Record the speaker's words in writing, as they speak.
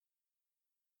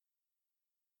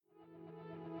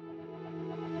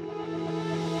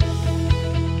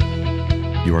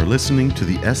You are listening to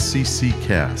the SCC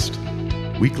Cast,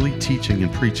 weekly teaching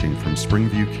and preaching from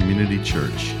Springview Community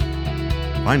Church.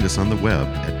 Find us on the web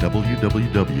at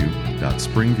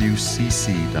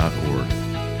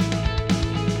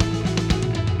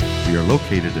www.springviewcc.org. We are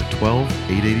located at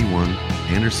 12881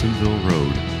 Andersonville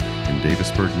Road in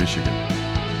Davisburg, Michigan.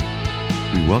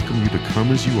 We welcome you to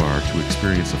come as you are to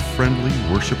experience a friendly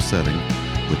worship setting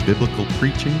with biblical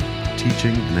preaching,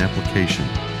 teaching, and application.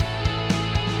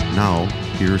 Now,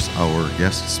 here's our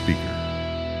guest speaker.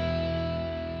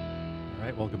 All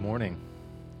right, well, good morning.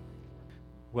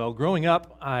 Well, growing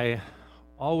up, I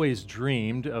always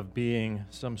dreamed of being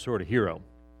some sort of hero.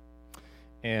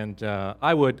 And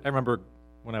I remember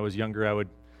when I was younger, I would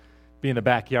be in the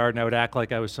backyard and I would act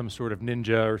like I was some sort of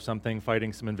ninja or something,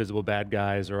 fighting some invisible bad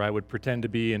guys, or I would pretend to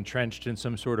be entrenched in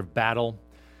some sort of battle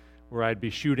where I'd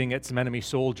be shooting at some enemy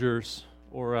soldiers,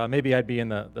 or maybe I'd be in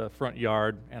the front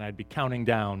yard and I'd be counting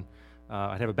down.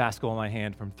 I'd have a basketball in my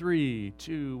hand from 3,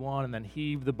 2, 1, and then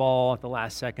heave the ball at the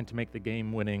last second to make the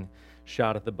game-winning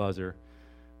shot at the buzzer.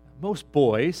 Most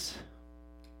boys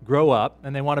grow up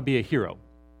and they want to be a hero.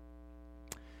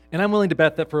 And I'm willing to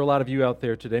bet that for a lot of you out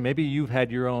there today, maybe you've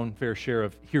had your own fair share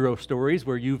of hero stories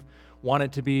where you've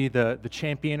wanted to be the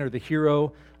champion or the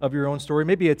hero of your own story.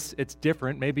 Maybe it's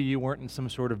different. Maybe you weren't in some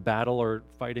sort of battle or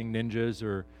fighting ninjas,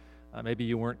 or maybe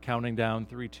you weren't counting down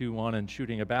 3, 2, 1 and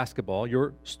shooting a basketball.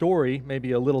 Your story may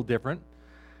be a little different,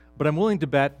 but I'm willing to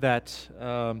bet that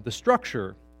the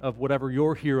structure of whatever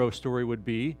your hero story would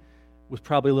be was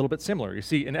probably a little bit similar. You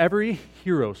see, in every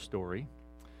hero story,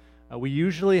 we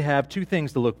usually have two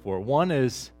things to look for. One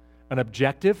is an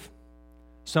objective,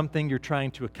 something you're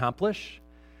trying to accomplish.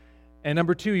 And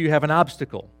number two, you have an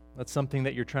obstacle. That's something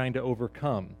that you're trying to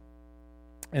overcome.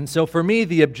 And so for me,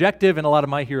 the objective in a lot of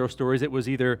my hero stories, it was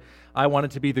either I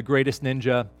wanted to be the greatest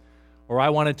ninja, or I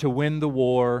wanted to win the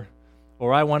war,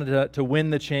 or I wanted to win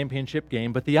the championship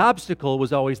game. But the obstacle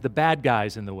was always the bad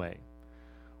guys in the way.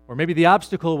 Or maybe the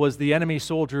obstacle was the enemy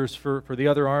soldiers for the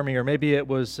other army, or maybe it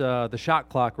was the shot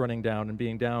clock running down and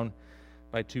being down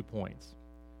by 2 points.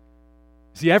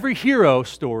 See, every hero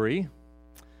story,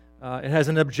 it has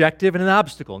an objective and an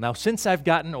obstacle. Now, since I've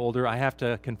gotten older, I have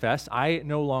to confess, I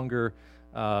no longer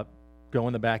go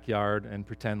in the backyard and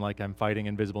pretend like I'm fighting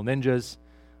invisible ninjas.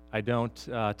 I don't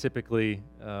typically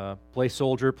play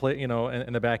soldier,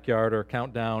 in the backyard, or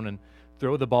count down and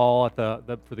throw the ball at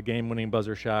for the game-winning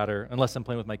buzzer shot, or unless I'm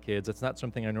playing with my kids. That's not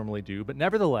something I normally do. But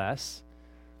nevertheless,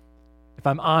 if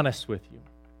I'm honest with you,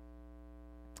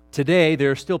 today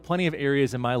there are still plenty of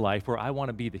areas in my life where I want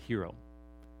to be the hero,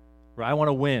 where I want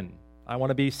to win. I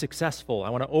want to be successful. I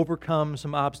want to overcome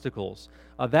some obstacles.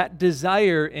 That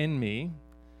desire in me,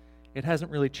 it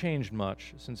hasn't really changed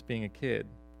much since being a kid.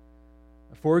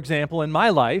 For example, in my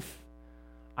life,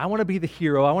 I want to be the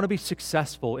hero. I want to be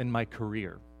successful in my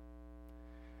career.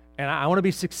 And I want to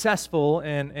be successful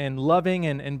in loving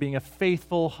and being a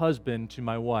faithful husband to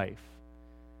my wife.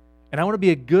 And I want to be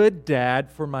a good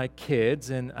dad for my kids,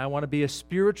 and I want to be a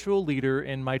spiritual leader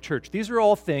in my church. These are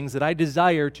all things that I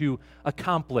desire to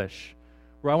accomplish,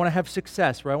 where I want to have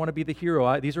success, where I want to be the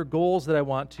hero. These are goals that I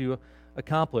want to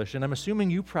accomplish. And I'm assuming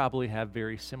you probably have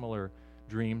very similar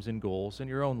dreams and goals in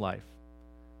your own life.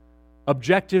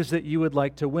 Objectives that you would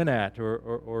like to win at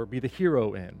or be the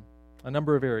hero in, a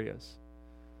number of areas.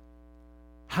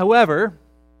 However,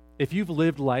 if you've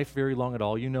lived life very long at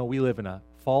all, you know we live in a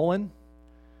fallen,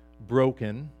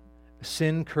 broken,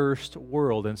 sin-cursed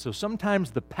world. And so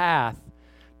sometimes the path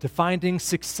to finding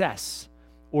success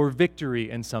or victory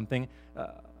in something,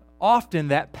 often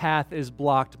that path is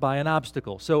blocked by an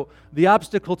obstacle. So the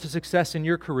obstacle to success in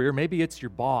your career, maybe it's your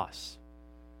boss.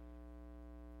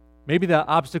 Maybe the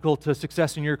obstacle to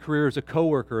success in your career is a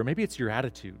coworker, or maybe it's your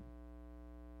attitude.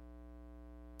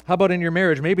 How about in your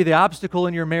marriage? Maybe the obstacle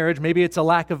in your marriage, maybe it's a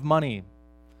lack of money,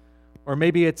 or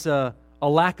maybe it's a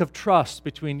lack of trust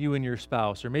between you and your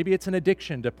spouse, or maybe it's an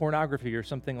addiction to pornography or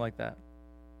something like that.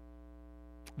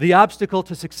 The obstacle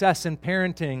to success in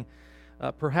parenting,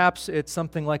 perhaps it's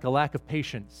something like a lack of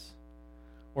patience,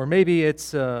 or maybe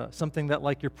it's something that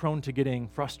like you're prone to getting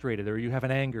frustrated, or you have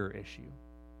an anger issue.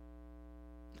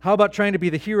 How about trying to be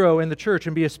the hero in the church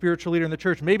and be a spiritual leader in the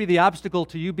church? Maybe the obstacle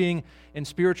to you being in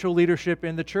spiritual leadership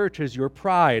in the church is your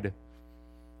pride.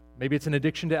 Maybe it's an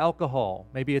addiction to alcohol.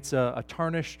 Maybe it's a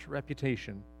tarnished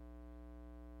reputation.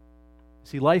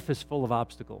 See, life is full of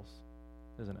obstacles,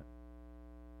 isn't it?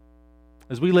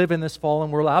 As we live in this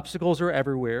fallen world, obstacles are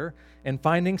everywhere, and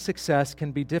finding success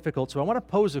can be difficult. So I want to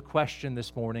pose a question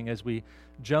this morning as we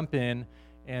jump in,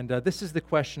 and this is the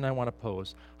question I want to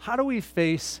pose. How do we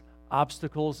face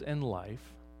obstacles in life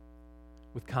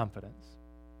with confidence?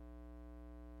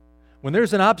 When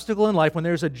there's an obstacle in life, when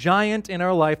there's a giant in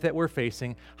our life that we're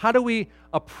facing, how do we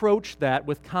approach that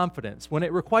with confidence? When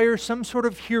it requires some sort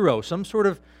of hero, some sort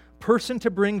of person to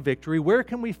bring victory, where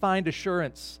can we find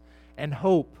assurance and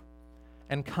hope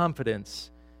and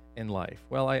confidence in life?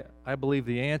 Well, I believe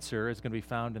the answer is going to be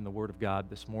found in the Word of God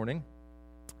this morning.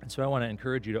 And so I want to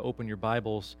encourage you to open your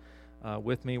Bibles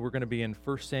with me. We're going to be in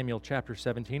 1 Samuel chapter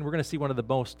 17. We're going to see one of the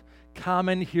most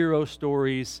common hero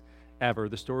stories ever,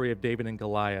 the story of David and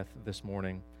Goliath this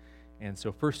morning. And so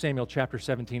 1 Samuel chapter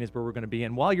 17 is where we're going to be.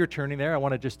 And while you're turning there, I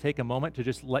want to just take a moment to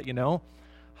just let you know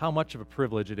how much of a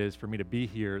privilege it is for me to be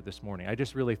here this morning. I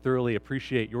just really thoroughly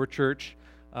appreciate your church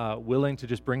willing to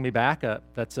just bring me back.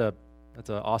 That's an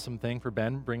awesome thing for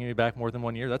Ben, bringing me back more than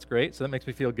 1 year. That's great. So that makes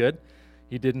me feel good.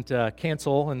 He didn't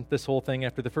cancel and this whole thing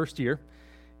after the first year.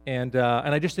 And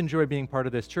I just enjoy being part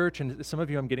of this church, and some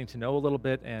of you I'm getting to know a little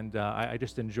bit, and I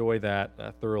just enjoy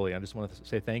that thoroughly. I just want to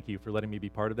say thank you for letting me be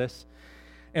part of this.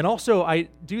 And also, I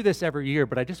do this every year,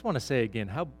 but I just want to say again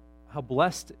how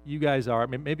blessed you guys are. I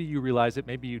mean, maybe you realize it,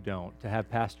 maybe you don't, to have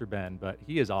Pastor Ben, but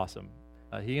he is awesome.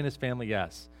 He and his family,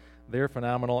 yes, they're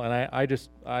phenomenal, and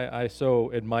I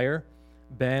so admire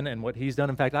Ben and what he's done.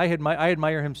 In fact, I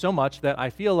admire him so much that I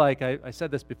feel like, I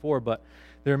said this before, but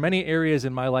there are many areas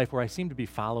in my life where I seem to be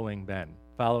following Ben,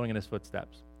 following in his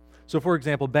footsteps. So for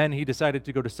example, Ben, he decided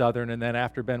to go to Southern, and then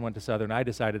after Ben went to Southern, I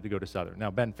decided to go to Southern. Now,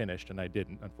 Ben finished, and I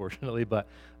didn't, unfortunately, but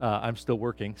I'm still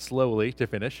working slowly to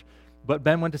finish. But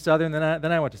Ben went to Southern,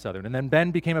 then I went to Southern. And then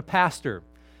Ben became a pastor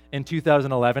in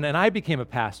 2011, and I became a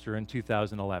pastor in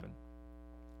 2011.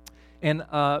 And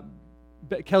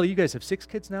Kelly, you guys have 6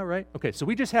 kids now, right? Okay, so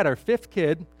we just had our 5th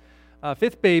kid,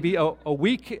 5th baby, a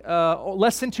week,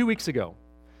 less than 2 weeks ago.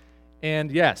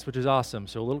 And yes, which is awesome.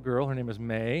 So a little girl, her name is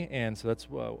May, and so that's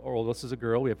our oldest is a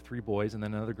girl. We have 3 boys and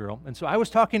then another girl. And so I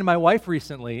was talking to my wife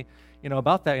recently,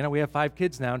 about that. We have 5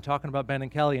 kids now, and talking about Ben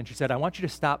and Kelly, and she said, "I want you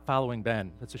to stop following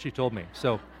Ben." That's what she told me.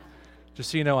 So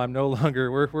just so you know, I'm no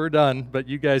longer, we're done, but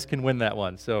you guys can win that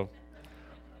one. So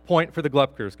point for the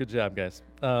Gluckers. Good job, guys.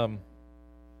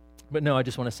 But no, I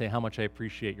just want to say how much I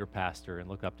appreciate your pastor and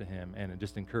look up to him and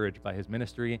just encouraged by his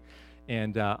ministry.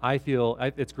 And I feel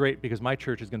it's great because my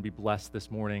church is going to be blessed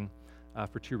this morning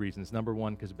for 2 reasons. Number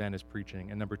 1, because Ben is preaching,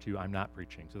 and number 2, I'm not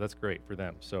preaching. So that's great for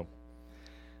them. So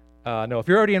no, if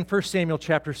you're already in 1 Samuel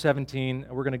chapter 17,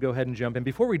 we're going to go ahead and jump in.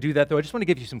 Before we do that, though, I just want to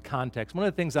give you some context. One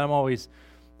of the things I'm always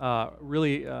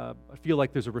really feel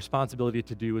like there's a responsibility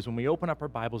to do is when we open up our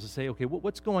Bibles to say, okay,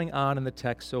 what's going on in the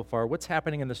text so far? What's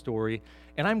happening in the story?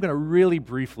 And I'm going to really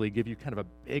briefly give you kind of a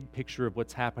big picture of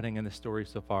what's happening in the story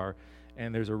so far,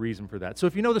 and there's a reason for that. So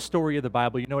if you know the story of the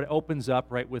Bible, you know it opens up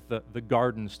right with the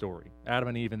garden story, Adam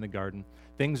and Eve in the garden.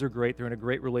 Things are great. They're in a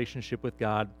great relationship with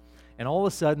God. And all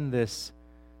of a sudden, this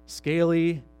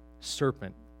scaly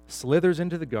serpent slithers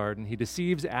into the garden. He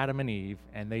deceives Adam and Eve,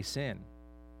 and they sin.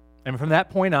 And from that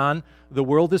point on, the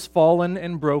world is fallen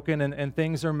and broken, and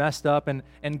things are messed up.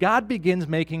 And God begins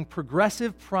making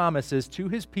progressive promises to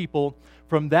his people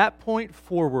from that point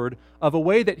forward of a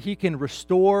way that he can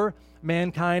restore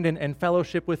mankind and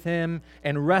fellowship with him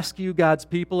and rescue God's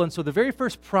people. And so the very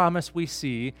first promise we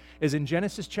see is in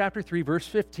Genesis chapter 3, verse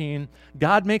 15.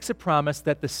 God makes a promise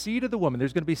that the seed of the woman,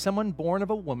 there's going to be someone born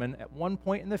of a woman at one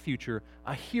point in the future,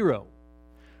 a hero,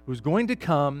 who's going to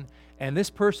come, and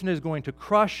this person is going to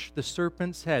crush the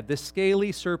serpent's head. This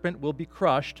scaly serpent will be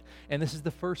crushed, and this is the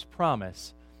first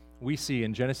promise we see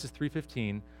in Genesis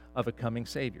 3:15 of a coming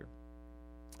Savior.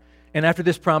 And after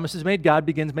this promise is made, God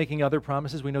begins making other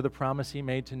promises. We know the promise he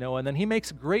made to Noah, and then he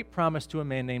makes a great promise to a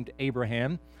man named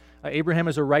Abraham. Abraham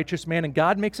is a righteous man, and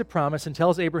God makes a promise and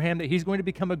tells Abraham that he's going to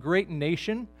become a great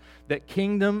nation, that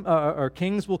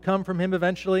kings will come from him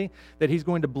eventually, that he's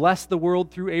going to bless the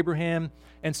world through Abraham.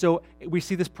 And so we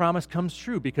see this promise comes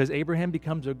true because Abraham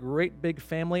becomes a great big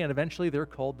family, and eventually they're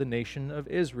called the nation of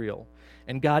Israel.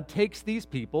 And God takes these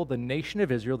people, the nation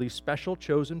of Israel, these special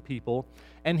chosen people,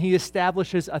 and he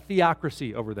establishes a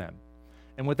theocracy over them.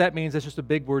 And what that means is just a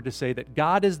big word to say that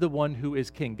God is the one who is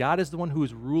king. God is the one who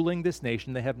is ruling this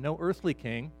nation. They have no earthly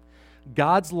king.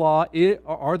 God's law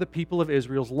are the people of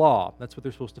Israel's law. That's what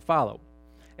they're supposed to follow.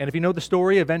 And if you know the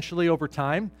story, eventually over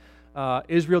time,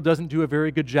 Israel doesn't do a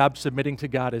very good job submitting to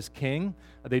God as king.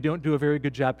 They don't do a very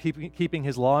good job keeping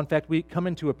his law. In fact, we come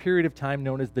into a period of time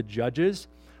known as the Judges,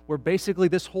 where basically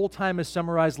this whole time is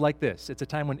summarized like this. It's a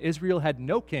time when Israel had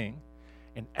no king,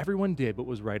 and everyone did what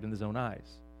was right in his own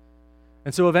eyes.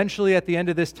 And so eventually at the end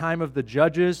of this time of the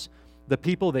Judges, the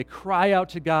people, they cry out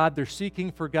to God. They're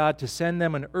seeking for God to send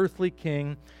them an earthly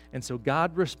king. And so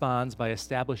God responds by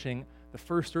establishing the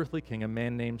first earthly king, a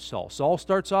man named Saul. Saul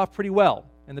starts off pretty well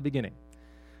in the beginning.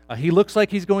 He looks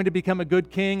like he's going to become a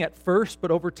good king at first,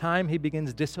 but over time he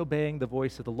begins disobeying the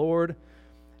voice of the Lord.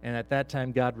 And at that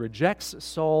time, God rejects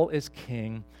Saul as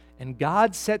king, and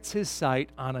God sets his sight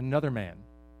on another man,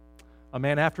 a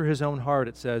man after his own heart,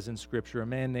 it says in Scripture, a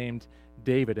man named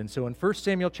David. And so in 1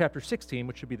 Samuel chapter 16,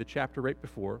 which should be the chapter right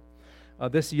before,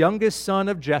 this youngest son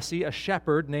of Jesse, a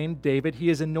shepherd named David, he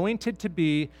is anointed to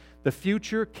be the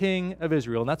future king of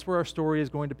Israel. And that's where our story is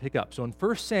going to pick up. So in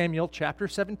 1 Samuel chapter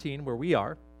 17, where we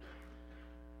are,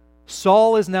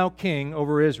 Saul is now king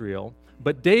over Israel,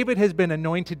 but David has been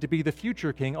anointed to be the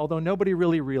future king, although nobody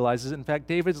really realizes it. In fact,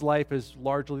 David's life is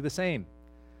largely the same.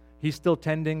 He's still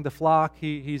tending the flock.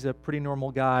 He's a pretty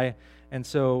normal guy, and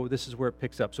so this is where it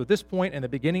picks up. So at this point, in the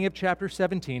beginning of chapter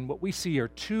 17, what we see are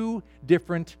two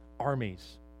different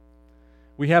armies.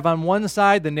 We have on one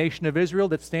side the nation of Israel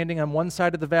that's standing on one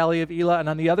side of the valley of Elah, and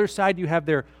on the other side you have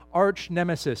their arch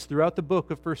nemesis throughout the book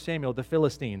of 1 Samuel, the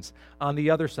Philistines, on the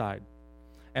other side.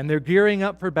 And they're gearing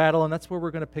up for battle, and that's where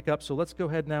we're going to pick up. So let's go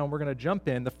ahead now, and we're going to jump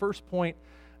in. The first point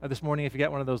this morning, if you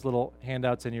got one of those little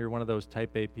handouts and you're one of those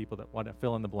type A people that want to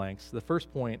fill in the blanks, the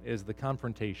first point is the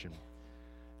confrontation.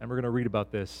 And we're going to read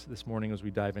about this morning as we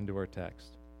dive into our text.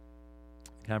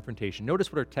 Confrontation.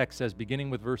 Notice what our text says, beginning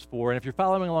with verse 4. And if you're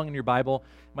following along in your Bible,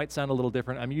 it might sound a little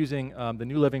different. I'm using the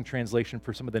New Living Translation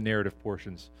for some of the narrative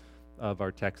portions of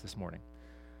our text this morning.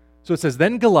 So it says,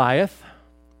 Then Goliath,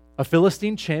 a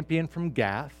Philistine champion from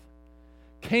Gath,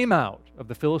 came out of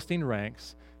the Philistine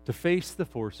ranks to face the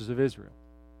forces of Israel.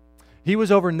 He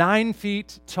was over 9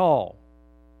 feet tall.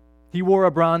 He wore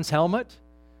a bronze helmet,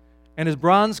 and his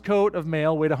bronze coat of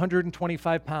mail weighed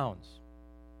 125 pounds.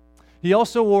 He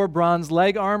also wore bronze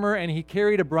leg armor, and he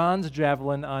carried a bronze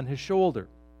javelin on his shoulder.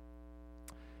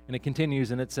 And it continues,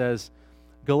 and it says,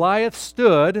 Goliath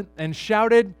stood and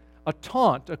shouted a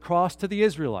taunt across to the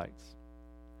Israelites.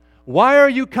 Why are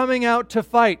you coming out to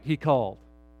fight? He called.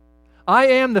 I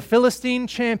am the Philistine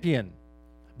champion,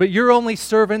 but you're only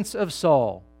servants of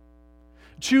Saul.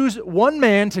 Choose one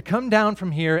man to come down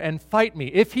from here and fight me.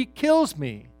 If he kills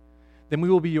me, then we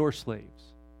will be your slaves.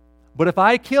 But if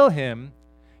I kill him,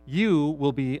 you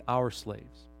will be our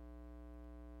slaves.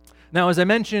 Now, as I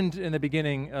mentioned in the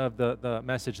beginning of the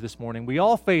message this morning, we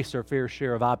all face our fair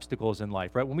share of obstacles in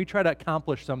life, right? When we try to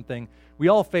accomplish something, we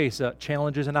all face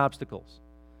challenges and obstacles.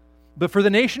 But for the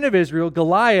nation of Israel,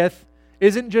 Goliath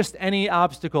isn't just any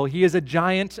obstacle. He is a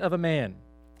giant of a man.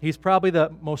 He's probably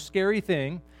the most scary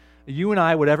thing you and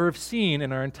I would ever have seen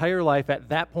in our entire life at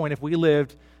that point if we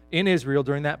lived in Israel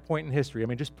during that point in history. I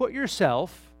mean, just put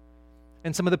yourself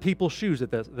in some of the people's shoes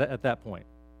at that point.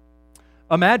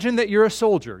 Imagine that you're a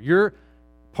soldier. You're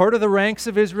part of the ranks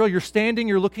of Israel. You're standing,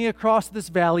 you're looking across this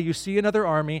valley. You see another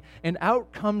army, and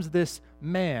out comes this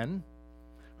man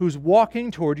who's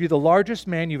walking toward you, the largest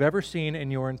man you've ever seen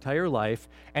in your entire life,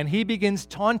 and he begins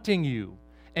taunting you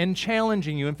and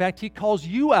challenging you. In fact, he calls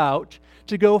you out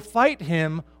to go fight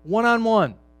him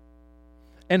one-on-one.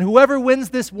 And whoever wins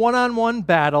this one-on-one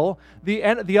battle,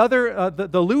 the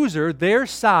loser, their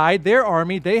side, their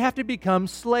army, they have to become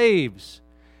slaves.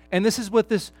 And this is what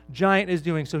this giant is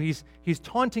doing. So he's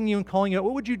taunting you and calling you out.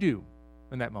 What would you do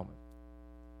in that moment?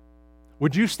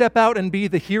 Would you step out and be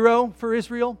the hero for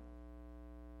Israel?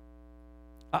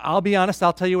 I'll be honest,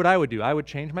 I'll tell you what I would do. I would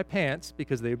change my pants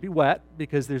because they would be wet,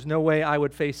 because there's no way I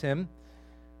would face him.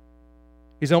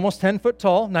 He's almost 10 foot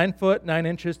tall, 9 foot, 9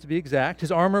 inches to be exact.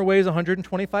 His armor weighs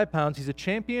 125 pounds. He's a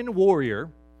champion warrior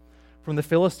from the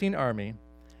Philistine army.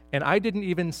 And I didn't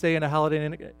even stay in a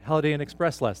Holiday Inn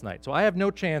Express last night. So I have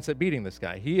no chance at beating this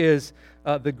guy. He is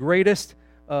the greatest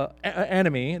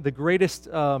enemy, the greatest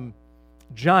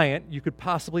giant you could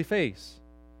possibly face.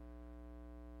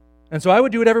 And so I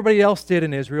would do what everybody else did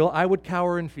in Israel. I would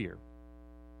cower in fear.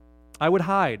 I would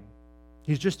hide.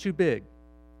 He's just too big.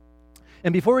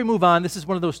 And before we move on, this is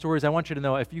one of those stories I want you to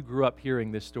know, if you grew up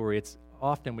hearing this story, it's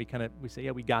often we say,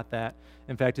 yeah, we got that.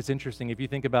 In fact, it's interesting. If you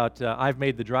think about, I've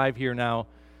made the drive here now,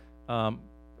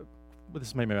 this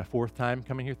is maybe my fourth time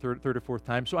coming here, third or fourth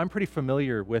time. So I'm pretty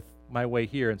familiar with my way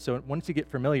here. And so once you get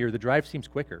familiar, the drive seems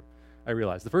quicker, I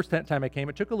realized. The first time I came,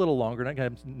 it took a little longer, and I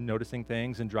got noticing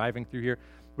things and driving through here,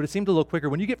 but it seemed a little quicker.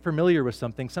 When you get familiar with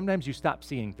something, sometimes you stop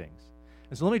seeing things.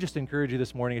 And so let me just encourage you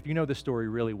this morning, if you know this story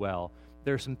really well,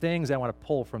 there are some things I want to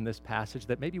pull from this passage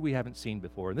that maybe we haven't seen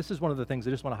before. And this is one of the things I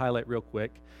just want to highlight real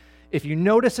quick. If you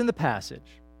notice in the passage,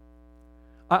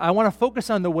 I want to focus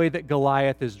on the way that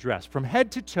Goliath is dressed. From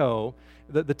head to toe,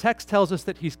 the text tells us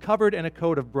that he's covered in a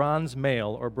coat of bronze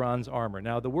mail or bronze armor.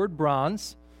 Now, the word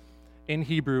bronze in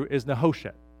Hebrew is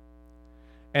nehoshet.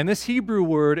 And this Hebrew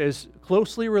word is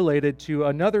closely related to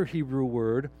another Hebrew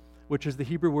word, which is the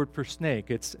Hebrew word for snake.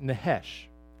 It's nehesh.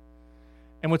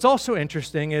 And what's also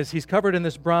interesting is he's covered in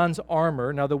this bronze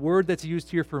armor. Now, the word that's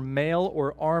used here for mail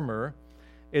or armor,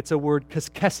 it's a word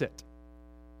keskeset,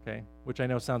 okay, which I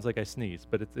know sounds like I sneezed,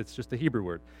 but it's just a Hebrew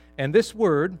word. And this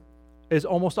word is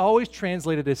almost always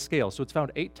translated as scale. So it's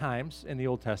found 8 times in the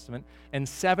Old Testament, and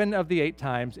 7 of the 8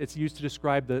 times it's used to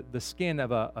describe the skin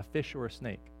of a fish or a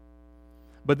snake.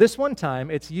 But this one time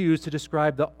it's used to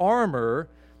describe the armor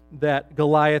that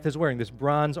Goliath is wearing, this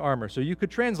bronze armor. So you could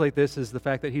translate this as the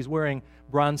fact that he's wearing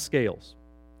bronze scales.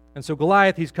 And so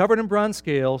Goliath, he's covered in bronze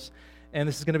scales, and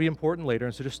this is going to be important later,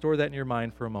 and so just store that in your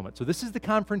mind for a moment. So this is the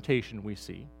confrontation we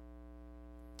see.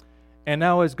 And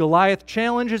now as Goliath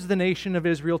challenges the nation of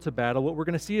Israel to battle, what we're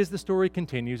going to see as the story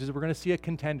continues is we're going to see a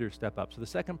contender step up. So the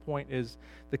second point is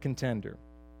the contender.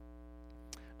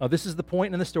 This is the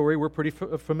point in the story we're pretty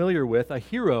familiar with. A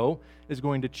hero is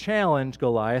going to challenge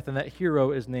Goliath, and that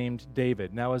hero is named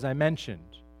David. Now, as I mentioned,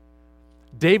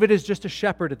 David is just a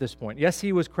shepherd at this point. Yes,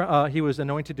 he was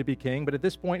anointed to be king, but at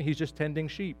this point he's just tending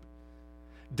sheep.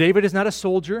 David is not a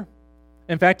soldier.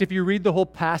 In fact, if you read the whole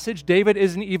passage, David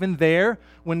isn't even there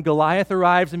when Goliath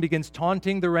arrives and begins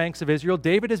taunting the ranks of Israel.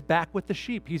 David is back with the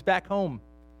sheep. He's back home.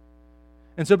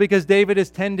 And so because David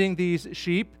is tending these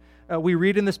sheep, we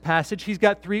read in this passage, he's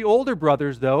got 3 older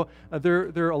brothers, though.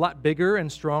 They're a lot bigger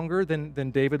and stronger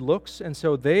than David looks, and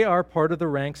so they are part of the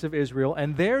ranks of Israel,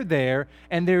 and they're there,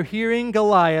 and they're hearing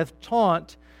Goliath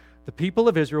taunt the people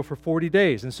of Israel for 40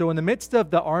 days. And so in the midst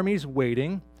of the armies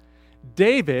waiting,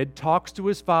 David talks to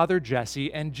his father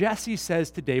Jesse, and Jesse says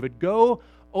to David, "Go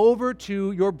over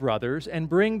to your brothers and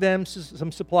bring them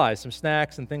some supplies, some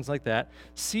snacks and things like that.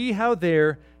 See how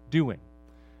they're doing."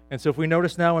 And so if we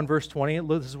notice now in verse 20,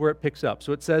 this is where it picks up.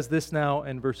 So it says this now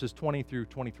in verses 20 through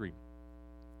 23.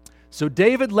 So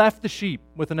David left the sheep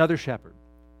with another shepherd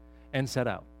and set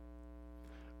out.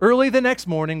 Early the next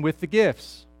morning with the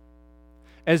gifts,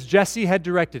 as Jesse had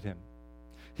directed him,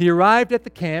 he arrived at the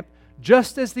camp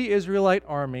just as the Israelite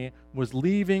army was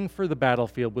leaving for the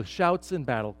battlefield with shouts and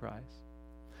battle cries.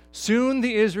 Soon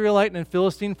the Israelite and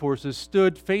Philistine forces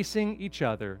stood facing each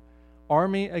other,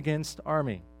 army against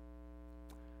army.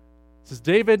 It says,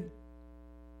 David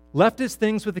left his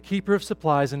things with the keeper of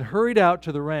supplies and hurried out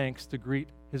to the ranks to greet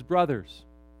his brothers.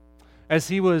 As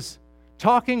he was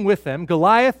talking with them,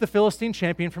 Goliath, the Philistine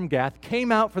champion from Gath,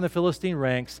 came out from the Philistine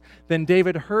ranks. Then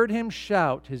David heard him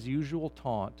shout his usual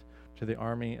taunt to the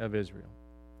army of Israel.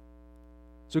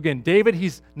 So again, David,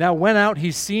 he's now went out,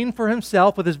 he's seen for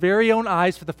himself with his very own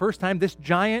eyes for the first time this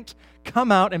giant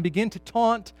come out and begin to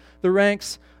taunt the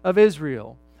ranks of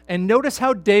Israel. And notice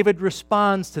how David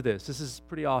responds to this. This is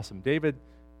pretty awesome. David,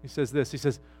 he says this. He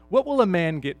says, "What will a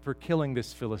man get for killing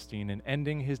this Philistine and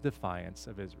ending his defiance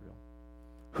of Israel?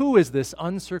 Who is this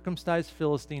uncircumcised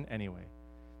Philistine anyway,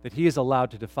 that he is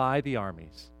allowed to defy the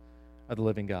armies of the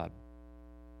living God?"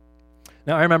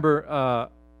 Now, I remember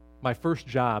my first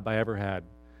job I ever had.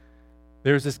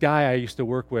 There's this guy I used to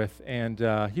work with, and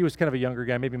he was kind of a younger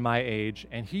guy, maybe my age,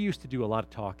 and he used to do a lot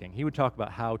of talking. He would talk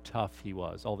about how tough he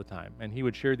was all the time, and he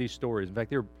would share these stories. In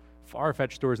fact, they were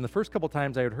far-fetched stories, and the first couple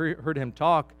times I had heard him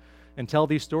talk and tell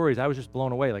these stories, I was just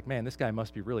blown away, like, man, this guy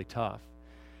must be really tough.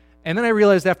 And then I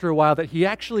realized after a while that he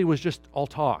actually was just all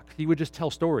talk. He would just tell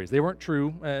stories. They weren't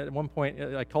true. At one point,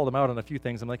 I called him out on a few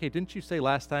things. I'm like, hey, didn't you say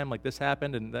last time like this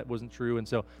happened and that wasn't true? And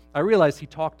so I realized he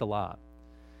talked a lot.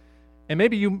 And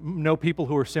maybe you know people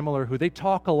who are similar, who they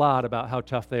talk a lot about how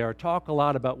tough they are, talk a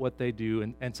lot about what they do,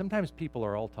 and sometimes people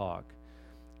are all talk.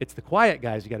 It's the quiet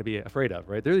guys you got to be afraid of,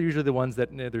 right? They're usually the ones that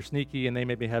they're sneaky and they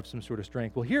maybe have some sort of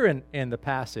strength. Well, here in the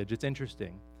passage, it's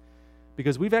interesting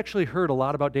because we've actually heard a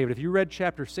lot about David. If you read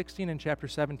chapter 16 and chapter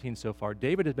 17 so far,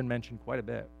 David has been mentioned quite a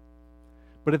bit.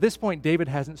 But at this point, David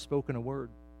hasn't spoken a word.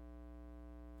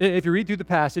 If you read through the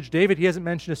passage, David, he hasn't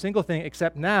mentioned a single thing,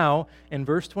 except now, in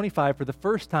verse 25, for the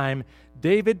first time,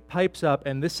 David pipes up,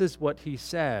 and this is what he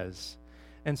says.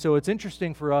 And so it's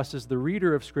interesting for us as the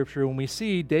reader of Scripture, when we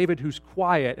see David who's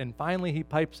quiet, and finally he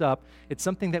pipes up, it's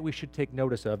something that we should take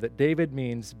notice of, that David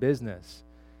means business.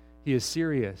 He is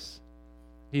serious.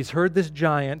 He's heard this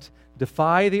giant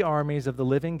defy the armies of the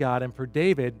living God, and for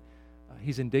David,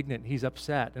 he's indignant, he's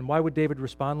upset. And why would David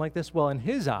respond like this? Well, in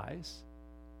his eyes,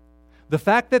 the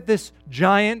fact that this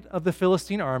giant of the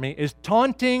Philistine army is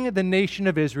taunting the nation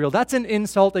of Israel, that's an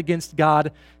insult against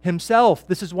God himself.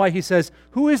 This is why he says,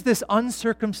 who is this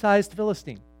uncircumcised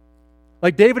Philistine?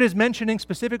 Like David is mentioning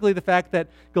specifically the fact that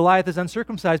Goliath is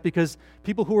uncircumcised because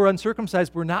people who were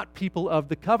uncircumcised were not people of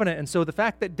the covenant. And so the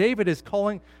fact that David is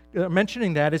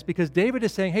mentioning that is because David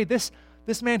is saying, hey, this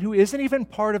man who isn't even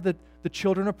part of the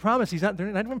children of promise, they're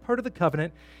not even part of the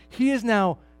covenant, he is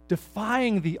now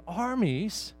defying the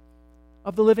armies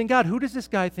of the living God. Who does this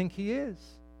guy think he is?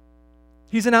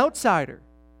 He's an outsider.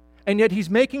 And yet he's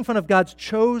making fun of God's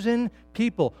chosen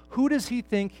people. Who does he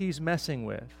think he's messing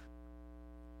with?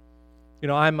 You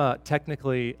know, I'm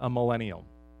technically a millennial.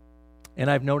 And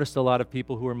I've noticed a lot of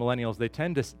people who are millennials, they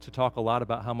tend to talk a lot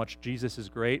about how much Jesus is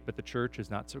great, but the church is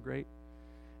not so great.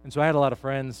 And so I had a lot of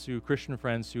friends, Christian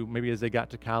friends, who maybe as they got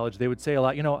to college, they would say a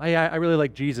lot, you know, hey, I really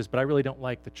like Jesus, but I really don't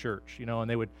like the church, you know, and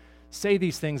they would say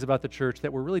these things about the church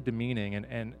that were really demeaning.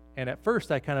 And at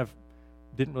first I kind of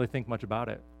didn't really think much about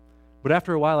it. But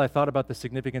after a while I thought about the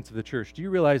significance of the church. Do you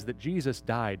realize that Jesus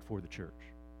died for the church,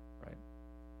 right?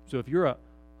 So if you're a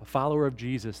follower of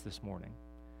Jesus this morning,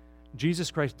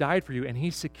 Jesus Christ died for you, and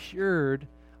he secured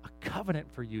a covenant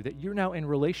for you that you're now in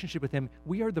relationship with him.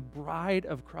 We are the bride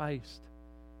of Christ.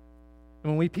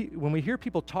 And when we hear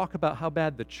people talk about how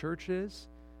bad the church is,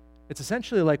 it's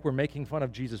essentially like we're making fun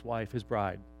of Jesus' wife, his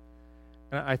bride.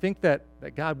 And I think that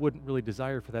God wouldn't really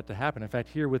desire for that to happen. In fact,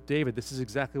 here with David, this is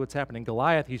exactly what's happening.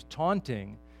 Goliath, he's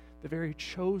taunting the very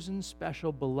chosen,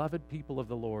 special, beloved people of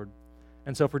the Lord.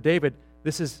 And so for David,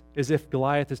 this is as if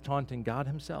Goliath is taunting God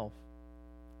himself,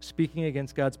 speaking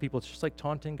against God's people. It's just like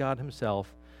taunting God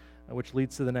himself, which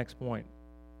leads to the next point,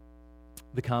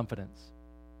 the confidence.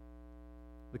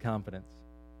 The confidence.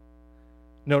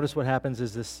 Notice what happens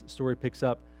as this story picks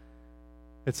up.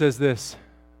 It says this,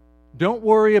 "Don't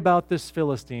worry about this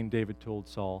Philistine," David told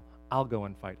Saul. "I'll go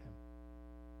and fight him."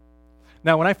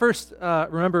 Now, when I first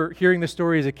remember hearing this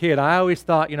story as a kid, I always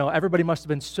thought, you know, everybody must have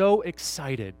been so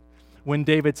excited when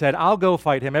David said, "I'll go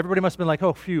fight him." Everybody must have been like,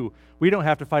 "Oh, phew, we don't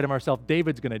have to fight him ourselves.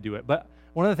 David's going to do it." But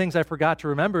one of the things I forgot to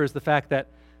remember is the fact that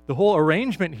the whole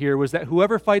arrangement here was that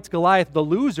whoever fights Goliath, the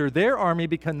loser, their army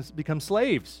becomes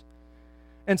slaves.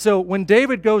 And so when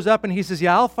David goes up and he says,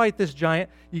 "Yeah, I'll fight this giant,"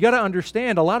 you got to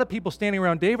understand, a lot of people standing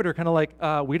around David are kind of like,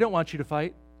 "We don't want you to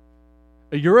fight.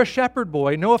 You're a shepherd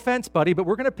boy. No offense, buddy, but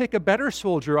we're going to pick a better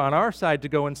soldier on our side to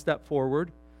go and step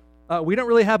forward. We don't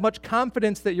really have much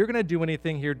confidence that you're going to do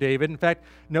anything here, David." In fact,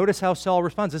 notice how Saul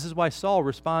responds. This is why Saul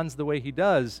responds the way he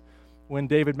does when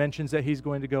David mentions that he's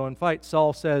going to go and fight.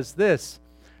 Saul says this,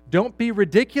 "Don't be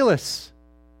ridiculous,"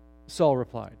 Saul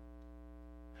replied.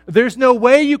 "There's no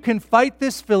way you can fight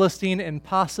this Philistine and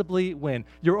possibly win.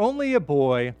 You're only a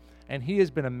boy, and he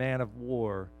has been a man of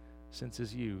war since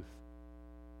his youth."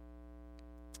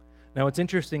 Now, what's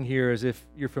interesting here is if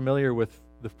you're familiar with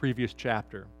the previous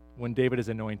chapter, when David is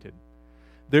anointed,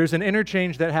 there's an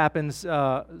interchange that happens,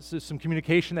 some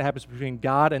communication that happens between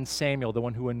God and Samuel, the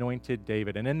one who anointed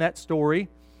David. And in that story,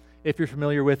 if you're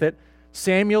familiar with it,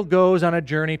 Samuel goes on a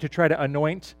journey to try to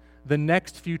anoint the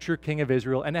next future king of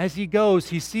Israel. And as he goes,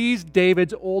 he sees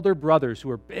David's older brothers who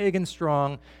are big and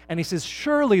strong, and he says,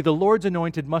 "Surely the Lord's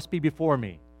anointed must be before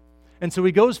me." And so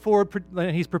he goes forward,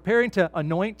 and he's preparing to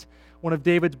anoint one of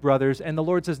David's brothers, and the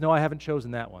Lord says, "No, I haven't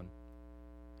chosen that one."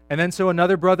 And then so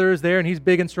another brother is there, and he's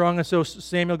big and strong, and so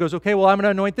Samuel goes, "Okay, well, I'm going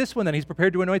to anoint this one then." He's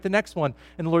prepared to anoint the next one,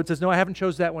 and the Lord says, "No, I haven't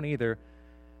chosen that one either."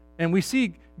 And we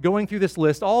see, going through this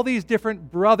list, all these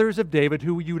different brothers of David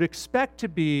who you would expect to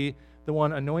be the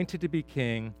one anointed to be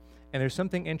king. And there's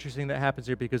something interesting that happens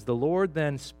here, because the Lord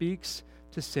then speaks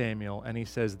to Samuel, and he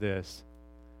says this,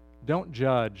 "Don't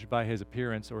judge by his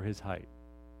appearance or his height."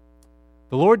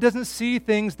 The Lord doesn't see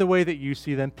things the way that you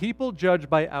see them. People judge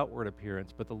by outward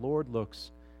appearance, but the Lord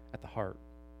looks at the heart.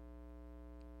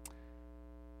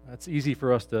 It's easy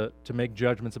for us to make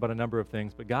judgments about a number of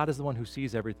things, but God is the one who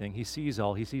sees everything. He sees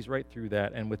all. He sees right through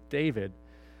that. And with David,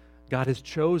 God has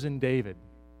chosen David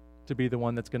to be the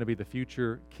one that's going to be the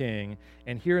future king.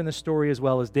 And here in the story as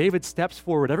well, as David steps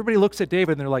forward, everybody looks at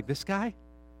David and they're like, "This guy?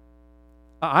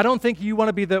 I don't think you want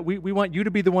to be we want you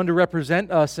to be the one to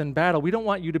represent us in battle. We don't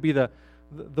want you to be the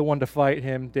one to fight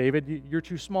him, David. You're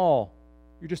too small.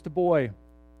 You're just a boy."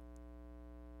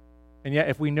 And yet,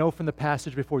 if we know from the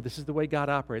passage before, this is the way God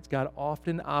operates. God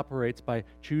often operates by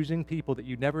choosing people that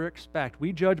you never expect.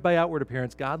 We judge by outward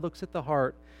appearance. God looks at the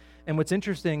heart. And what's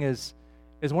interesting is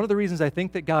one of the reasons I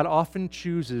think that God often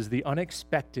chooses the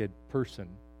unexpected person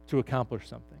to accomplish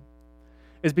something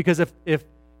is because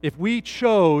if we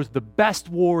chose the best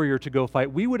warrior to go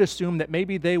fight, we would assume that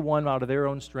maybe they won out of their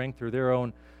own strength or their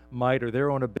own might or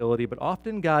their own ability. But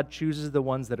often God chooses the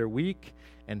ones that are weak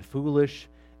and foolish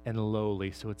and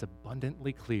lowly, so it's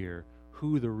abundantly clear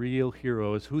who the real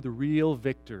hero is, who the real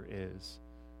victor is.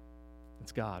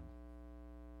 It's God.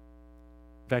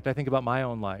 In fact, I think about my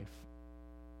own life.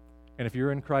 And if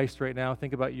you're in Christ right now,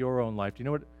 think about your own life. Do you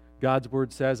know what God's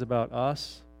word says about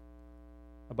us?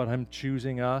 About him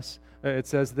choosing us? It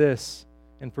says this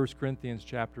in 1 Corinthians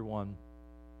chapter 1.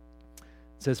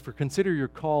 It says, "For consider your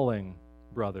calling,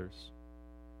 brothers.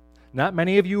 Not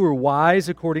many of you were wise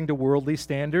according to worldly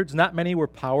standards. Not many were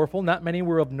powerful. Not many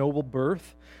were of noble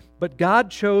birth. But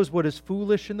God chose what is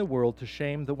foolish in the world to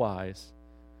shame the wise.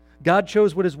 God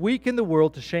chose what is weak in the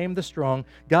world to shame the strong.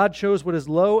 God chose what is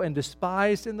low and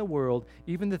despised in the world,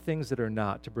 even the things that are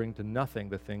not, to bring to nothing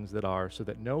the things that are, so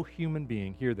that no human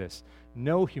being, hear this,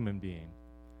 no human being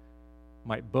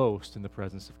might boast in the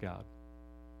presence of God.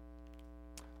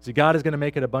 See, God is going to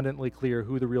make it abundantly clear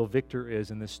who the real victor is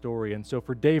in this story. And so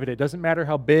for David, it doesn't matter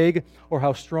how big or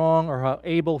how strong or how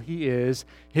able he is,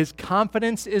 his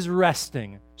confidence is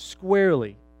resting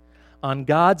squarely on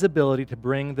God's ability to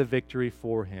bring the victory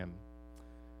for him.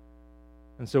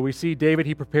 And so we see David,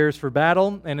 he prepares for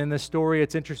battle. And in this story,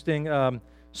 it's interesting,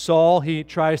 Saul, he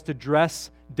tries to dress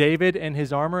David in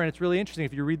his armor. And it's really interesting.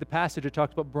 If you read the passage, it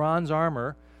talks about bronze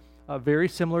armor. Very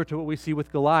similar to what we see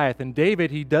with Goliath. And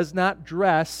David, he does not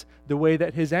dress the way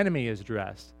that his enemy is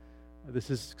dressed. This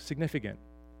is significant.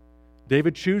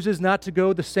 David chooses not to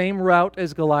go the same route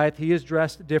as Goliath. He is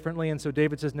dressed differently, and so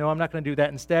David says, no, I'm not going to do that.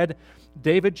 Instead,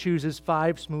 David chooses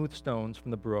 5 smooth stones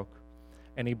from the brook,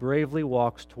 and he bravely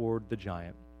walks toward the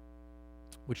giant,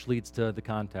 which leads to the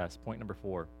contest. Point number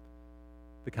 4,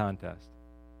 the contest.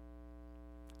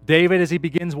 David, as he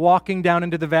begins walking down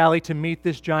into the valley to meet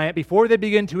this giant, before they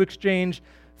begin to exchange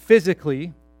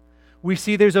physically, we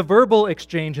see there's a verbal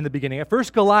exchange in the beginning. At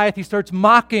first, Goliath, he starts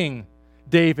mocking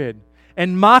David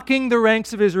and mocking the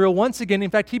ranks of Israel once again. In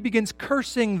fact, he begins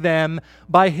cursing them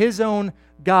by his own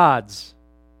gods.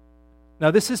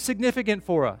 Now, this is significant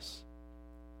for us,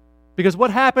 because what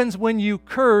happens when you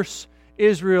curse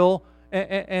Israel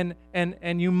and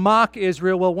you mock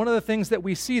Israel? Well, one of the things that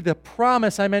we see, the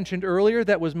promise I mentioned earlier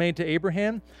that was made to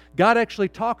Abraham, God actually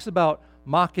talks about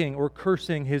mocking or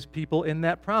cursing his people in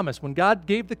that promise. When God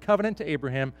gave the covenant to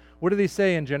Abraham, what did he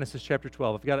say in Genesis chapter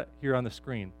 12? I've got it here on the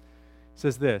screen. It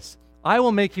says this, I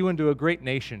will make you into a great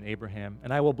nation, Abraham,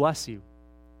 and I will bless you.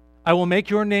 I will make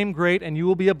your name great, and you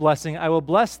will be a blessing. I will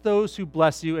bless those who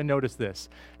bless you, and notice this,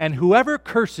 and whoever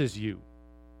curses you,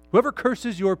 whoever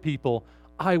curses your people,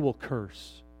 I will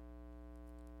curse,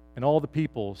 and all the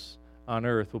peoples on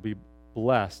earth will be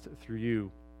blessed through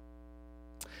you.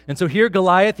 And so here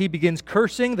Goliath, he begins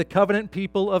cursing the covenant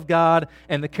people of God,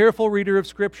 and the careful reader of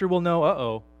Scripture will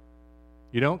know,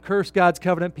 you don't curse God's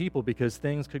covenant people because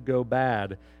things could go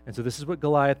bad. And so this is what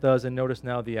Goliath does, and notice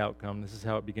now the outcome. This is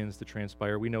how it begins to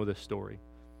transpire. We know this story.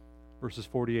 Verses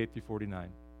 48 through 49.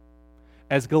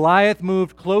 As Goliath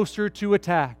moved closer to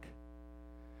attack,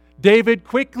 David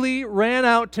quickly ran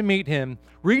out to meet him.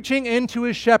 Reaching into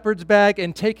his shepherd's bag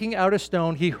and taking out a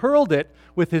stone, he hurled it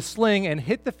with his sling and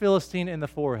hit the Philistine in the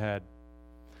forehead.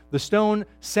 The stone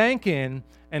sank in,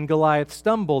 and Goliath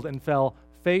stumbled and fell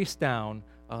face down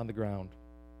on the ground.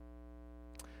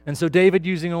 And so David,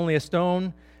 using only a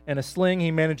stone and a sling,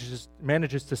 he manages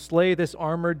to slay this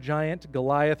armored giant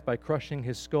Goliath by crushing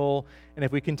his skull. And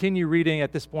if we continue reading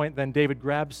at this point, then David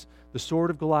grabs the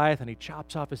sword of Goliath and he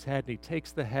chops off his head, and he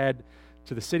takes the head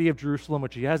to the city of Jerusalem,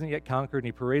 which he hasn't yet conquered, and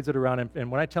he parades it around.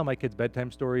 And when I tell my kids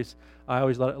bedtime stories, I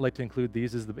always like to include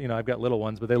these. I've got little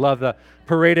ones, but they love the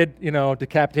paraded,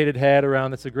 decapitated head around.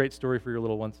 That's a great story for your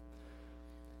little ones.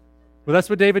 Well,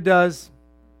 that's what David does.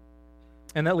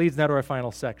 And that leads now to our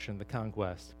final section, the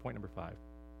conquest, point number 5.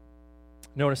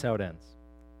 Notice how it ends.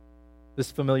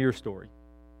 This familiar story.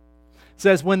 It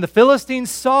says, when the Philistines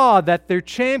saw that their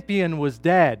champion was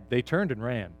dead, they turned and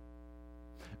ran.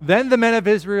 Then the men of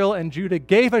Israel and Judah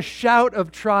gave a shout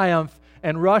of triumph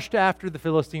and rushed after the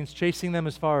Philistines, chasing them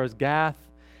as far as Gath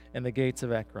and the gates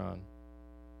of Ekron.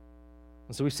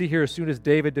 And so we see here, as soon as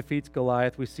David defeats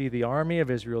Goliath, we see the army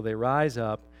of Israel, they rise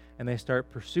up, and they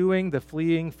start pursuing the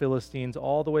fleeing Philistines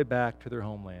all the way back to their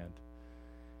homeland.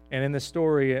 And in this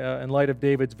story, in light of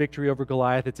David's victory over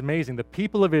Goliath, it's amazing. The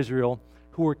people of Israel,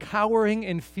 who were cowering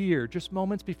in fear just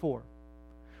moments before,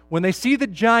 when they see the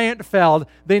giant felled,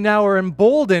 they now are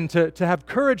emboldened to have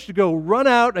courage to go run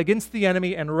out against the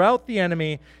enemy and rout the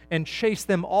enemy and chase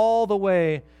them all the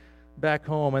way back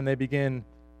home, and they begin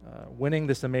winning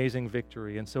this amazing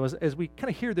victory. And so as we kind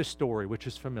of hear this story, which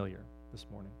is familiar this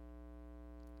morning,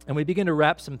 and we begin to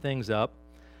wrap some things up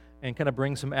and kind of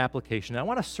bring some application, I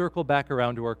want to circle back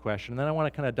around to our question, and then I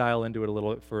want to kind of dial into it a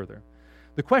little bit further.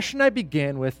 The question I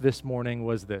began with this morning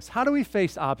was this: how do we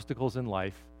face obstacles in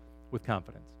life with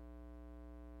confidence?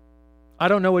 I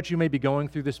don't know what you may be going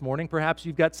through this morning. Perhaps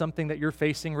you've got something that you're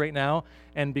facing right now,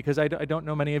 and because I don't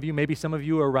know many of you, maybe some of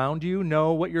you around you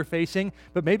know what you're facing,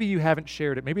 but maybe you haven't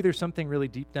shared it. Maybe there's something really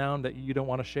deep down that you don't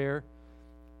want to share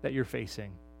that you're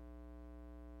facing.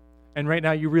 And right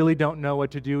now you really don't know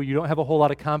what to do. You don't have a whole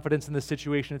lot of confidence in this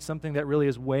situation. It's something that really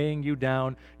is weighing you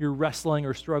down. You're wrestling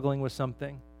or struggling with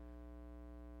something.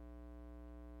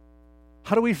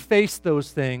 How do we face those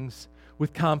things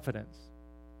with confidence?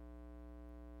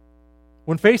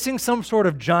 When facing some sort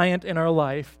of giant in our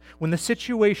life, when the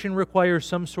situation requires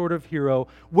some sort of hero,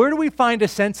 where do we find a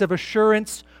sense of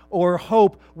assurance or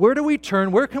hope? Where do we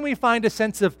turn? Where can we find a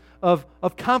sense of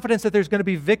confidence that there's going to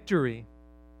be victory?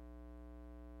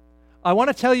 I want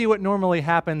to tell you what normally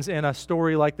happens in a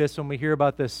story like this when we hear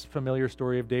about this familiar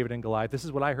story of David and Goliath. This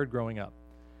is what I heard growing up.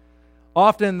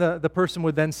 Often the person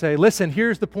would then say, listen,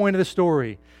 here's the point of the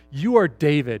story. You are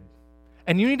David,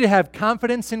 and you need to have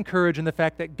confidence and courage in the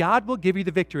fact that God will give you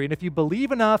the victory. And if you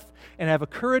believe enough and have a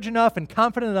courage enough and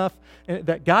confident enough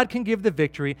that God can give the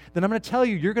victory, then I'm going to tell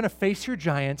you, you're going to face your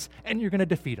giants and you're going to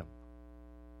defeat them.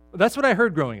 That's what I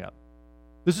heard growing up.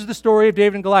 This is the story of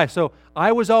David and Goliath. So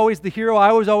I was always the hero.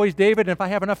 I was always David. And if I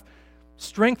have enough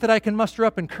strength that I can muster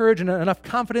up and courage and enough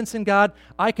confidence in God,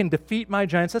 I can defeat my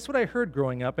giants. That's what I heard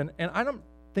growing up. And I don't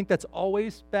think that's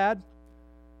always bad,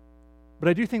 but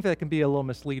I do think that can be a little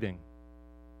misleading.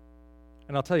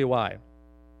 And I'll tell you why.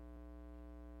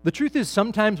 The truth is,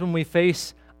 sometimes when we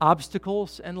face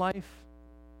obstacles in life,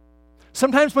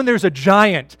 sometimes when there's a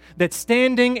giant that's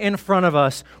standing in front of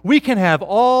us, we can have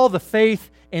all the faith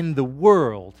in the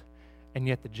world, and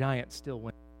yet the giant still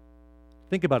wins.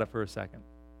 Think about it for a second.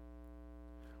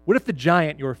 What if the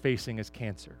giant you're facing is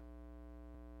cancer?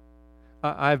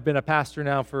 I've been a pastor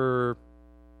now for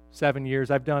 7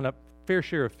 years. I've done a fair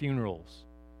share of funerals.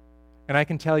 And I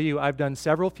can tell you, I've done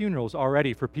several funerals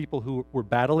already for people who were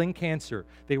battling cancer.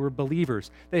 They were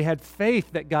believers. They had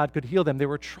faith that God could heal them. They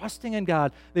were trusting in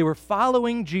God. They were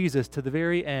following Jesus to the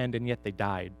very end, and yet they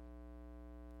died.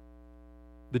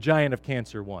 The giant of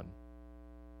cancer won.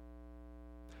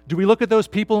 Do we look at those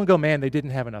people and go, man, they didn't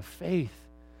have enough faith?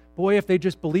 Boy, if they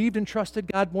just believed and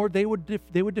trusted God more, they would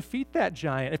defeat that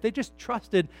giant. If they just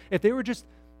trusted, if they were just,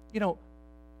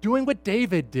 doing what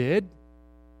David did,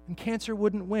 then cancer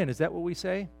wouldn't win. Is that what we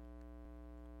say?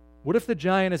 What if the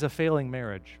giant is a failing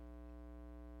marriage?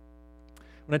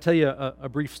 I'm going to tell you a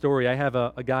brief story. I have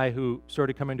a guy who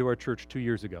started coming to our church 2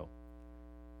 years ago.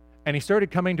 And he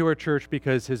started coming to our church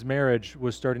because his marriage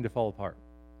was starting to fall apart.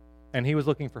 And he was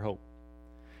looking for hope.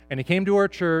 And he came to our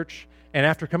church, and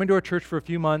after coming to our church for a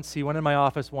few months, he went in my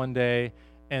office one day,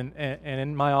 and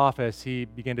in my office, he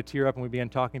began to tear up, and we began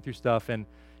talking through stuff. And,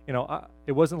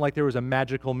 it wasn't like there was a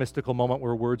magical, mystical moment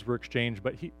where words were exchanged,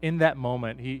 but in that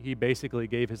moment, he basically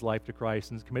gave his life to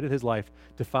Christ and committed his life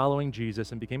to following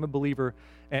Jesus and became a believer.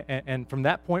 And from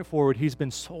that point forward, he's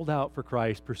been sold out for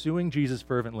Christ, pursuing Jesus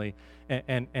fervently,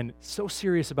 and so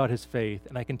serious about his faith.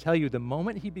 And I can tell you, the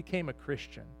moment he became a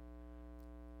Christian,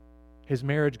 his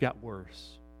marriage got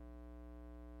worse.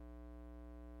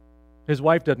 His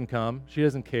wife doesn't come. She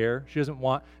doesn't care. She doesn't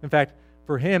want. In fact,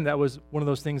 for him, that was one of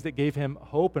those things that gave him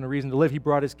hope and a reason to live. He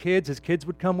brought his kids. His kids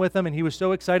would come with him, and he was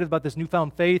so excited about this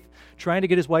newfound faith, trying to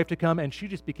get his wife to come, and she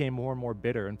just became more and more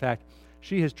bitter. In fact,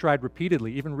 she has tried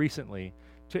repeatedly, even recently,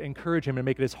 to encourage him and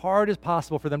make it as hard as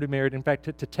possible for them to be married. In fact,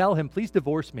 to tell him, please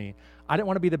divorce me. I don't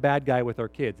want to be the bad guy with our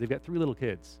kids. They've got 3 little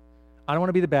kids. I don't want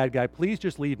to be the bad guy. Please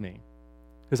just leave me,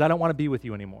 because I don't want to be with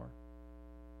you anymore.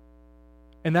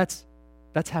 And that's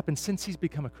happened since he's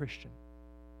become a Christian.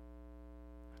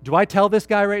 Do I tell this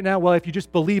guy right now, well, if you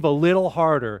just believe a little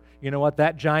harder, you know what,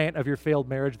 that giant of your failed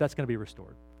marriage, that's going to be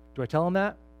restored? Do I tell him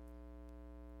that?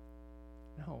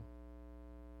 No.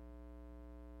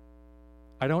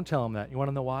 I don't tell him that. You want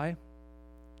to know why?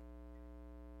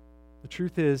 The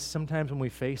truth is, sometimes when we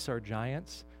face our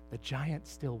giants, the giant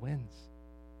still wins.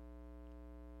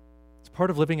 It's part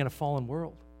of living in a fallen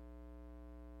world.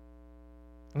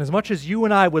 And as much as you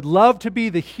and I would love to be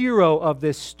the hero of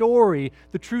this story,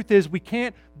 the truth is we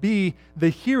can't be the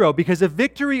hero, because if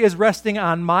victory is resting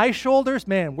on my shoulders,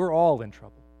 man, we're all in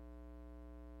trouble.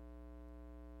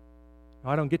 Now,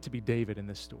 I don't get to be David in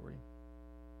this story.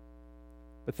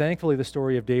 But thankfully, the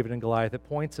story of David and Goliath, it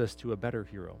points us to a better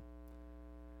hero.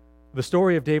 The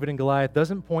story of David and Goliath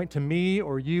doesn't point to me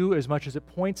or you as much as it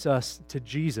points us to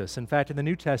Jesus. In fact, in the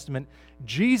New Testament,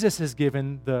 Jesus is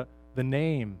given the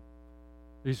name.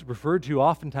 He's referred to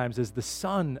oftentimes as the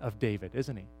Son of David,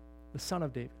 isn't he? The Son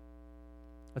of David.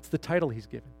 That's the title he's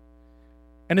given.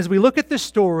 And as we look at this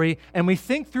story and we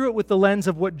think through it with the lens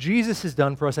of what Jesus has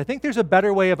done for us, I think there's a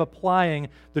better way of applying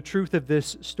the truth of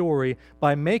this story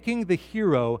by making the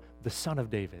hero the Son of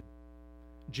David,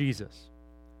 Jesus.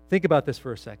 Think about this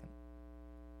for a second.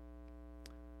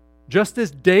 Just as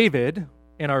David,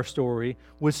 in our story,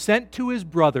 was sent to his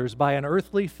brothers by an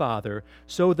earthly father,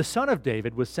 so the Son of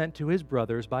David was sent to his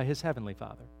brothers by his heavenly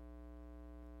Father.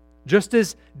 Just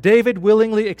as David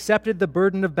willingly accepted the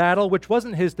burden of battle, which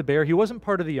wasn't his to bear, he wasn't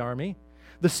part of the army,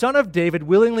 the Son of David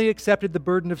willingly accepted the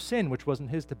burden of sin, which wasn't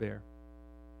his to bear.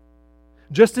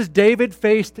 Just as David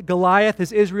faced Goliath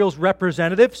as Israel's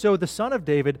representative, so the son of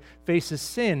David faces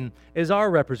sin as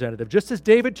our representative. Just as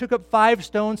David took up 5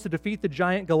 stones to defeat the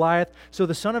giant Goliath, so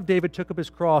the son of David took up his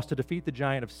cross to defeat the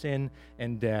giant of sin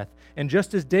and death. And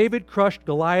just as David crushed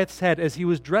Goliath's head as he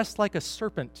was dressed like a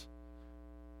serpent,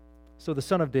 so the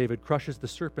son of David crushes the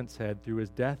serpent's head through his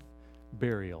death,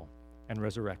 burial, and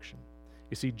resurrection.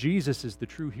 You see, Jesus is the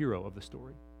true hero of the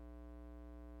story.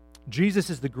 Jesus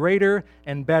is the greater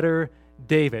and better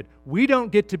David. We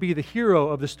don't get to be the hero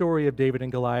of the story of David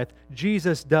and Goliath.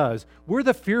 Jesus does. We're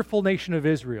the fearful nation of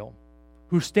Israel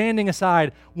who's standing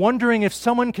aside, wondering if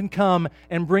someone can come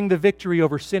and bring the victory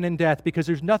over sin and death because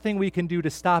there's nothing we can do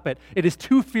to stop it. It is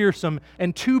too fearsome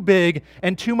and too big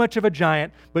and too much of a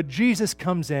giant. But Jesus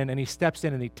comes in and he steps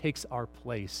in and he takes our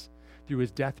place through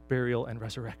his death, burial, and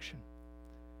resurrection.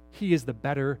 He is the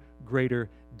better, greater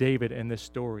David in this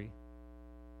story.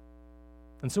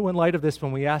 And so in light of this,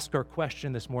 when we ask our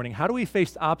question this morning, how do we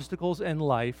face obstacles in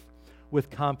life with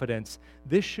confidence?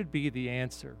 This should be the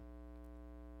answer.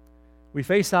 We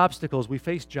face obstacles, we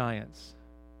face giants,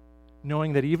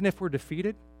 knowing that even if we're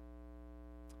defeated,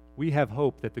 we have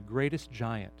hope that the greatest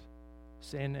giant,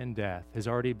 sin and death, has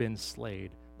already been slayed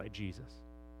by Jesus.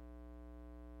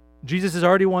 Jesus has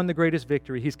already won the greatest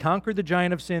victory. He's conquered the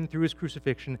giant of sin through his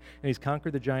crucifixion, and he's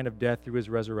conquered the giant of death through his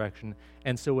resurrection.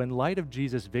 And so in light of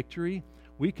Jesus' victory,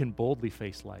 we can boldly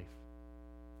face life.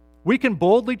 We can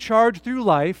boldly charge through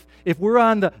life if we're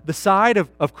on the side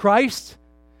of Christ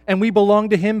and we belong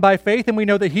to him by faith and we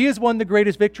know that he has won the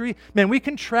greatest victory. Man, we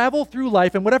can travel through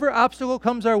life, and whatever obstacle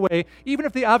comes our way, even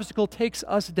if the obstacle takes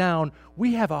us down,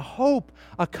 we have a hope,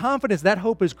 a confidence. That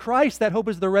hope is Christ. That hope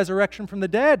is the resurrection from the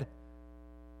dead.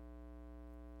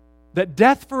 That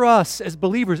death for us as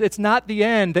believers, it's not the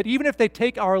end. That even if they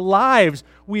take our lives,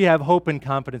 we have hope and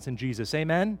confidence in Jesus.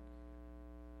 Amen?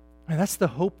 And that's the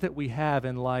hope that we have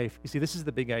in life. You see, this is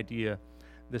the big idea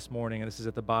this morning, and this is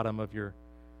at the bottom of your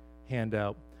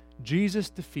handout. Jesus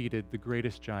defeated the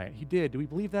greatest giant. He did. Do we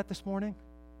believe that this morning?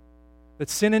 That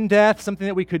sin and death, something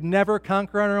that we could never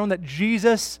conquer on our own, that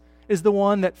Jesus is the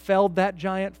one that felled that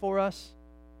giant for us?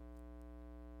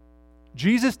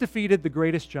 Jesus defeated the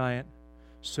greatest giant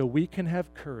so we can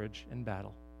have courage in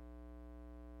battle.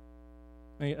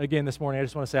 Again, this morning, I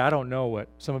just want to say, I don't know what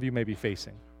some of you may be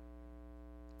facing.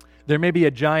 There may be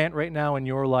a giant right now in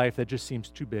your life that just seems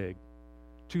too big,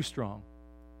 too strong.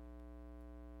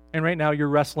 And right now you're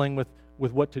wrestling with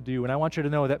what to do. And I want you to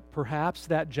know that perhaps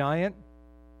that giant,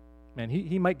 man,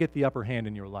 he might get the upper hand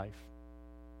in your life.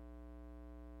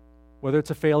 Whether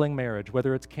it's a failing marriage,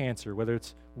 whether it's cancer, whether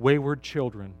it's wayward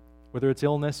children, whether it's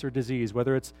illness or disease,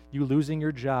 whether it's you losing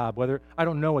your job, I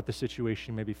don't know what the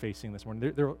situation you may be facing this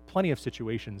morning. There are plenty of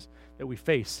situations that we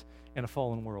face in a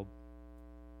fallen world.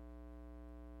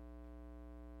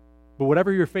 But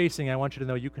whatever you're facing, I want you to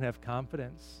know you can have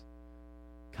confidence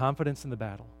in the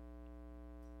battle,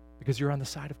 because you're on the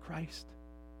side of Christ.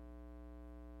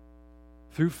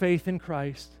 Through faith in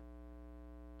Christ,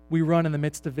 we run in the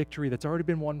midst of victory that's already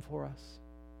been won for us.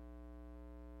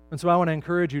 And so I want to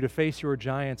encourage you to face your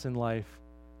giants in life,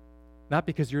 not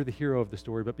because you're the hero of the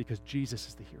story, but because Jesus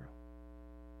is the hero.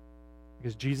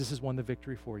 Because Jesus has won the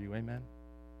victory for you. Amen?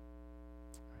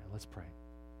 All right, let's pray.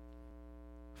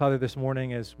 Father, this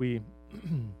morning as we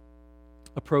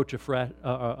approach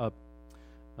a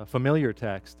familiar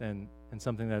text and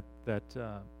something that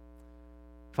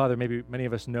Father, maybe many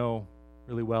of us know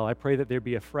really well, I pray that there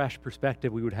be a fresh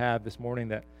perspective we would have this morning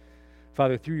that,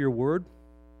 Father, through your word,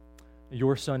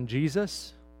 your son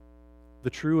Jesus,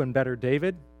 the true and better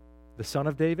David, the son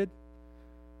of David,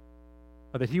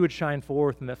 that he would shine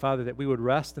forth, and that, Father, that we would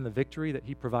rest in the victory that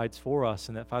he provides for us,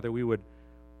 and that, Father, we would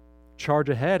charge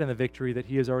ahead in the victory that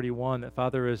he has already won, that,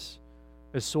 Father, as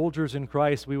soldiers in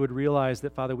Christ, we would realize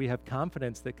that, Father, we have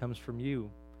confidence that comes from you.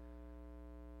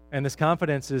 And this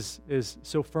confidence is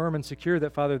so firm and secure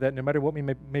that, Father, that no matter what we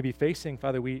may be facing,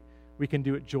 Father, we can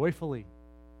do it joyfully.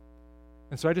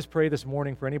 And so I just pray this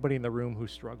morning for anybody in the room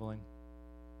who's struggling,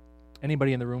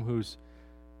 anybody in the room who's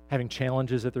having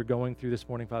challenges that they're going through this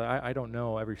morning, Father. I don't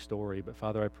know every story, but,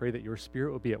 Father, I pray that your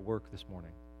Spirit would be at work this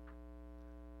morning,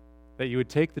 that you would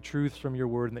take the truths from your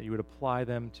word and that you would apply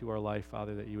them to our life,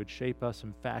 Father, that you would shape us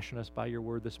and fashion us by your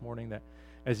word this morning, that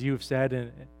as you have said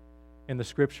in the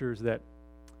scriptures, that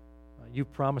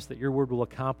you've promised that your word will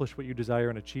accomplish what you desire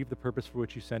and achieve the purpose for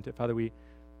which you sent it. Father, we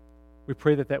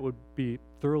pray that that would be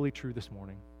thoroughly true this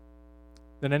morning.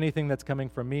 That anything that's coming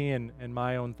from me and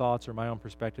my own thoughts or my own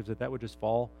perspectives, that would just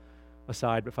fall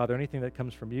aside. But, Father, anything that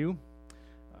comes from you,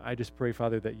 I just pray,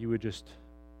 Father, that you would just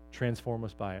transform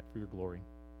us by it for your glory.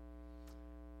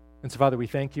 And so, Father, we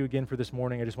thank you again for this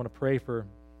morning. I just want to pray for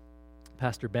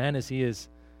Pastor Ben as he is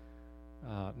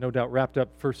no doubt wrapped up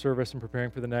first service and preparing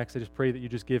for the next. I just pray that you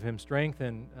just give him strength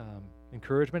and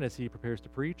encouragement as he prepares to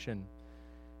preach. And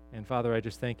Father, I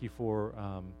just thank you for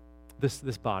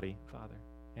this body, Father,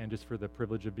 and just for the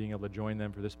privilege of being able to join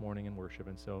them for this morning in worship.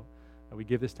 And so we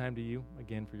give this time to you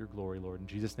again for your glory, Lord. In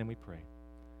Jesus' name we pray.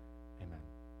 Amen.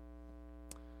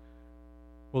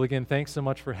 Well, again, thanks so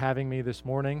much for having me this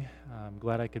morning. I'm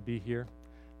glad I could be here.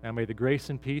 Now may the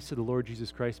grace and peace of the Lord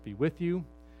Jesus Christ be with you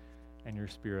and your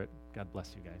spirit. God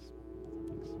bless you guys.